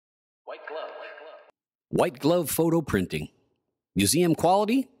White glove photo printing. Museum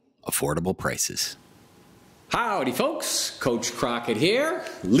quality, affordable prices. Howdy folks, Coach Crockett here,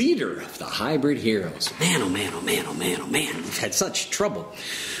 leader of the Hybrid Heroes. Man, oh man, oh man, oh man, oh man, we've had such trouble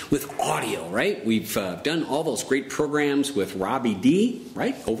with audio, right? We've done all those great programs with Robbie D,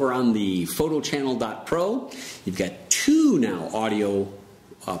 right? Over on the photochannel.pro. You've got two now audio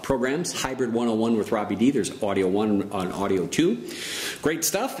programs, Hybrid 101 with Robbie D. There's Audio 1 on Audio 2. Great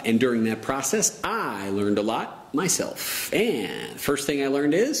stuff, and during that process, I learned a lot myself. And first thing I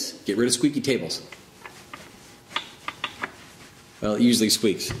learned is get rid of squeaky tables. Well, it usually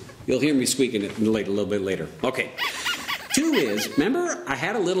squeaks. You'll hear me squeaking it a little bit later. Okay. Two is, remember, I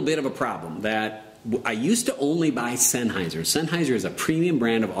had a little bit of a problem that I used to only buy Sennheiser. Sennheiser is a premium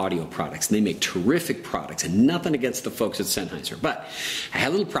brand of audio products, and they make terrific products, and nothing against the folks at Sennheiser. But I had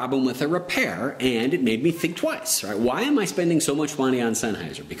a little problem with a repair, and it made me think twice. Right? Why am I spending so much money on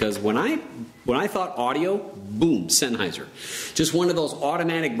Sennheiser? Because when I thought audio, boom, Sennheiser. Just one of those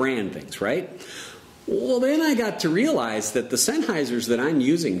automatic brand things, right? Well, then I got to realize that the Sennheisers that I'm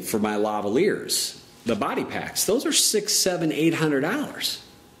using for my lavaliers, the body packs, those are $600, $700, $800.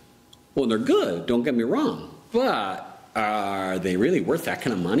 Well, they're good, don't get me wrong, but are they really worth that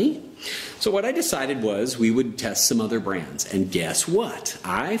kind of money? So what I decided was we would test some other brands, and guess what?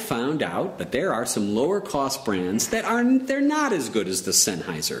 I found out that there are some lower cost brands that they're not as good as the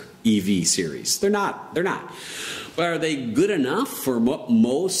Sennheiser EV series. They're not. But are they good enough for what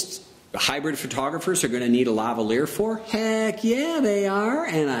most hybrid photographers are going to need a lavalier for? Heck yeah, they are,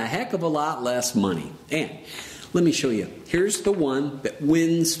 and a heck of a lot less money. And let me show you. Here's the one that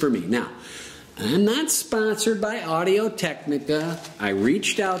wins for me. Now, I'm not sponsored by Audio-Technica. I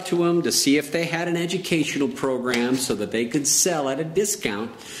reached out to them to see if they had an educational program so that they could sell at a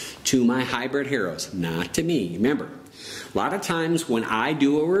discount to my hybrid heroes, not to me. Remember, a lot of times when I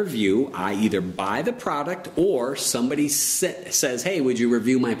do a review, I either buy the product or somebody says, hey, would you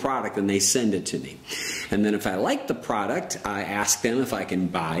review my product? And they send it to me. And then if I like the product, I ask them if I can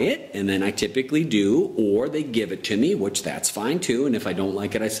buy it, and then I typically do, or they give it to me, which that's fine too, and if I don't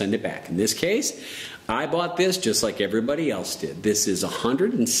like it, I send it back. In this case, I bought this just like everybody else did. This is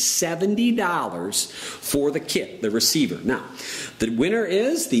 $170 for the kit, the receiver. Now, the winner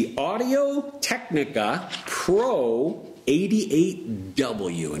is the Audio-Technica Pro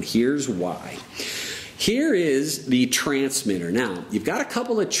 88W, and here's why. Here is the transmitter. Now, you've got a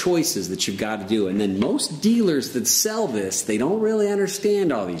couple of choices that you've got to do, and then most dealers that sell this, they don't really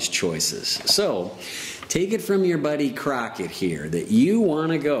understand all these choices. So, take it from your buddy Crockett here that you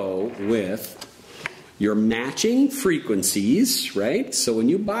want to go with your matching frequencies, right? So when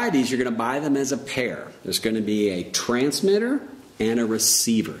you buy these, you're going to buy them as a pair. There's going to be a transmitter and a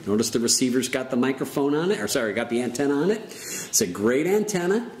receiver. Notice the receiver's got the microphone on it, or sorry, got the antenna on it. It's a great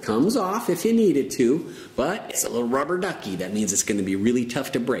antenna, comes off if you need it to, but it's a little rubber ducky. That means it's going to be really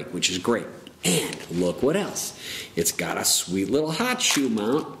tough to break, which is great. And look what else. It's got a sweet little hot shoe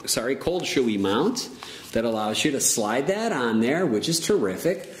mount, sorry, cold shoey mount that allows you to slide that on there, which is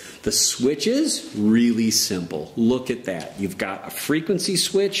terrific. The switch is really simple. Look at that. You've got a frequency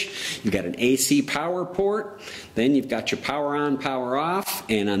switch, you've got an AC power port, then you've got your power on, power off,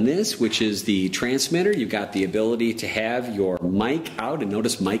 and on this, which is the transmitter, you've got the ability to have your mic out, and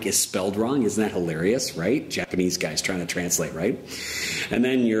notice mic is spelled wrong. Isn't that hilarious, right? Japanese guys trying to translate, right? And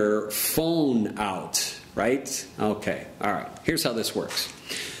then your phone out, right? Okay, all right. Here's how this works.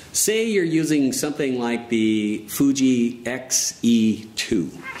 Say you're using something like the Fuji X-E2.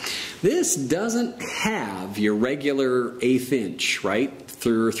 This doesn't have your regular 1/8 inch, right,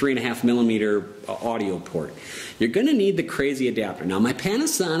 through 3.5 millimeter audio port. You're going to need the crazy adapter. Now, my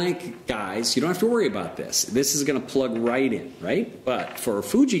Panasonic guys, you don't have to worry about this. This is going to plug right in, right? But for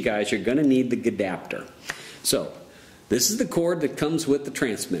Fuji guys, you're going to need the adapter. So, this is the cord that comes with the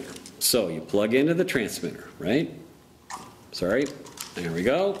transmitter. So, you plug into the transmitter, right? Sorry. There we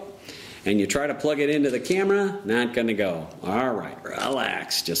go. And you try to plug it into the camera, not going to go. All right,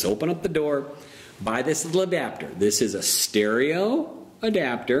 relax. Just open up the door. Buy this little adapter. This is a stereo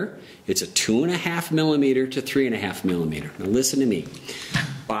adapter. It's a 2.5 millimeter to 3.5 millimeter. Now listen to me.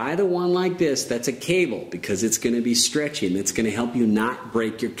 Buy the one like this that's a cable because it's going to be stretchy and it's going to help you not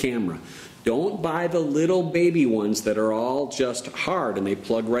break your camera. Don't buy the little baby ones that are all just hard and they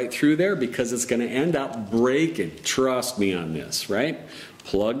plug right through there because it's going to end up breaking. Trust me on this, right?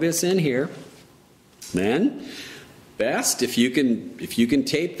 Plug this in here. Then, best if you can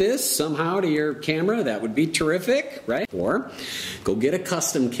tape this somehow to your camera, that would be terrific, right? Or go get a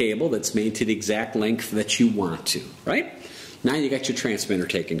custom cable that's made to the exact length that you want to, right? Now you got your transmitter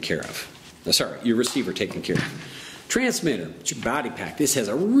taken care of. Sorry, your receiver taken care of. Transmitter, it's your body pack. This has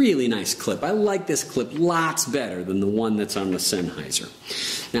a really nice clip. I like this clip lots better than the one that's on the Sennheiser.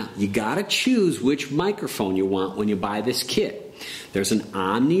 Now, you gotta choose which microphone you want when you buy this kit. There's an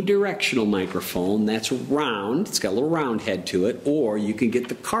omnidirectional microphone that's round, it's got a little round head to it, or you can get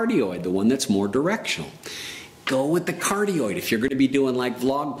the cardioid, the one that's more directional. Go with the cardioid if you're going to be doing like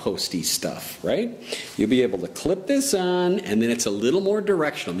vlog posty stuff, right? You'll be able to clip this on, and then it's a little more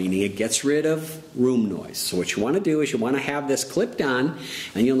directional, meaning it gets rid of room noise. So what you want to do is you want to have this clipped on,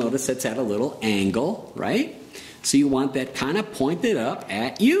 and you'll notice it's at a little angle, right? So you want that kind of pointed up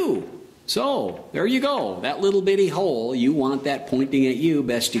at you. So there you go, that little bitty hole, you want that pointing at you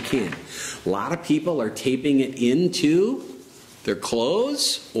best you can. A lot of people are taping it into their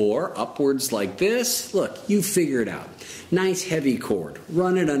clothes or upwards like this. Look, you figure it out. Nice heavy cord,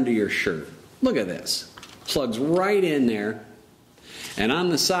 run it under your shirt. Look at this, plugs right in there. And on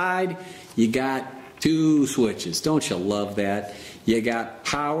the side, you got two switches. Don't you love that? You got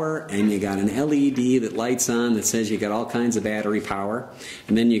power, and you got an LED that lights on that says you got all kinds of battery power.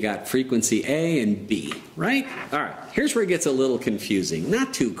 And then you got frequency A and B, right? All right, here's where it gets a little confusing.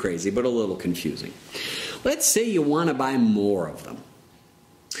 Not too crazy, but a little confusing. Let's say you want to buy more of them.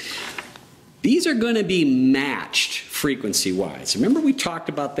 These are going to be matched frequency-wise. Remember we talked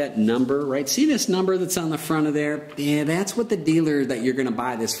about that number, right? See this number that's on the front of there? Yeah, that's what the dealer that you're going to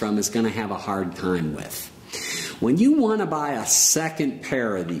buy this from is going to have a hard time with. When you want to buy a second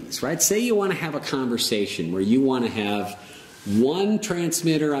pair of these, right? Say you want to have a conversation where you want to have one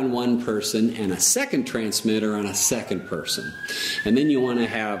transmitter on one person and a second transmitter on a second person. And then you want to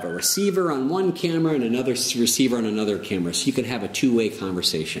have a receiver on one camera and another receiver on another camera, so you can have a two-way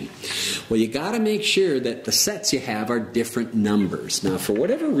conversation. Well, you got to make sure that the sets you have are different numbers. Now, for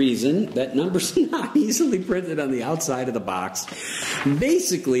whatever reason, that number's not easily printed on the outside of the box.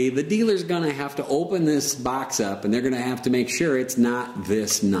 Basically, the dealer's going to have to open this box up, and they're going to have to make sure it's not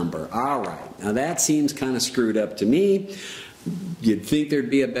this number. All right, now that seems kind of screwed up to me. You'd think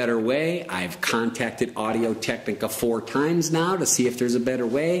there'd be a better way. I've contacted Audio Technica 4 times now to see if there's a better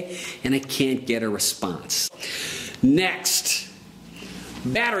way, and I can't get a response. Next,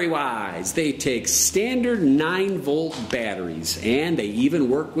 battery-wise, they take standard 9-volt batteries, and they even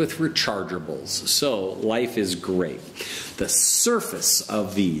work with rechargeables, so life is great. The surface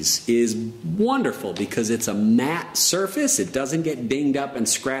of these is wonderful because it's a matte surface. It doesn't get dinged up and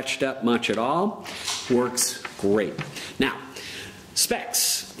scratched up much at all. Works great. Now,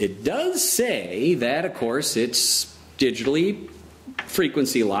 specs. It does say that, of course, it's digitally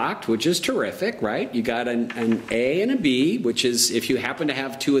frequency locked, which is terrific, right? You got an A and a B, which is if you happen to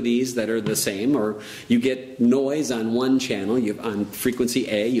have two of these that are the same, or you get noise on one channel, on frequency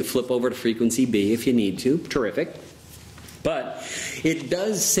A, you flip over to frequency B if you need to. Terrific. But it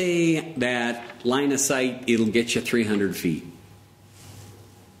does say that line of sight, it'll get you 300 feet.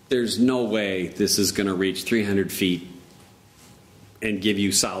 There's no way this is going to reach 300 feet and give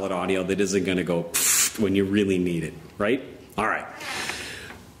you solid audio that isn't going to go when you really need it, right? All right.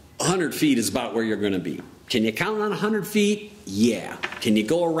 100 feet is about where you're going to be. Can you count on 100 feet? Yeah. Can you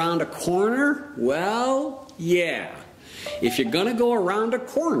go around a corner? Well, yeah. If you're going to go around a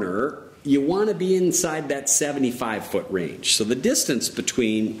corner, you want to be inside that 75-foot range. So the distance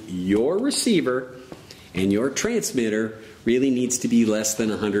between your receiver and your transmitter really needs to be less than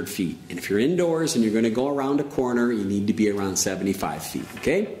 100 feet. And if you're indoors and you're going to go around a corner, you need to be around 75 feet,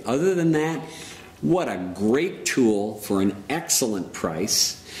 okay? Other than that, what a great tool for an excellent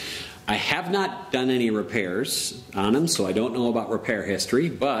price. I have not done any repairs on them, so I don't know about repair history,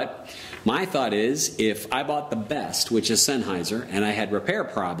 but my thought is if I bought the best, which is Sennheiser, and I had repair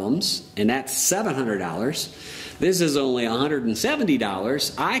problems, and that's $700, this is only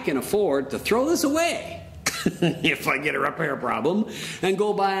 $170, I can afford to throw this away if I get a repair problem and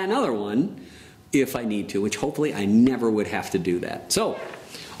go buy another one if I need to, which hopefully I never would have to do that. So,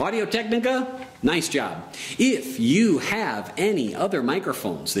 Audio Technica, nice job. If you have any other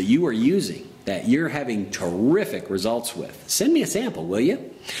microphones that you are using that you're having terrific results with, send me a sample, will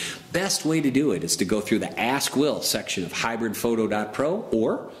you? Best way to do it is to go through the Ask Will section of HybridPhoto.pro,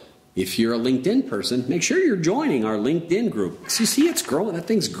 or if you're a LinkedIn person, make sure you're joining our LinkedIn group. Because you see it's growing, that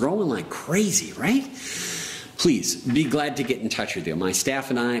thing's growing like crazy, right? Please be glad to get in touch with you. My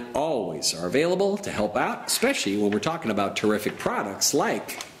staff and I always are available to help out, especially when we're talking about terrific products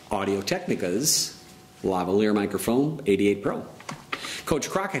like Audio Technica's lavalier microphone 88 Pro.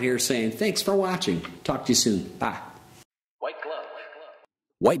 Coach Crockett here saying thanks for watching. Talk to you soon. Bye. White Glove.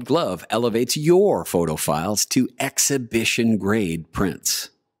 White Glove elevates your photo files to exhibition-grade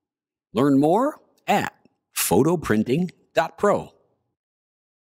prints. Learn more at photoprinting.pro.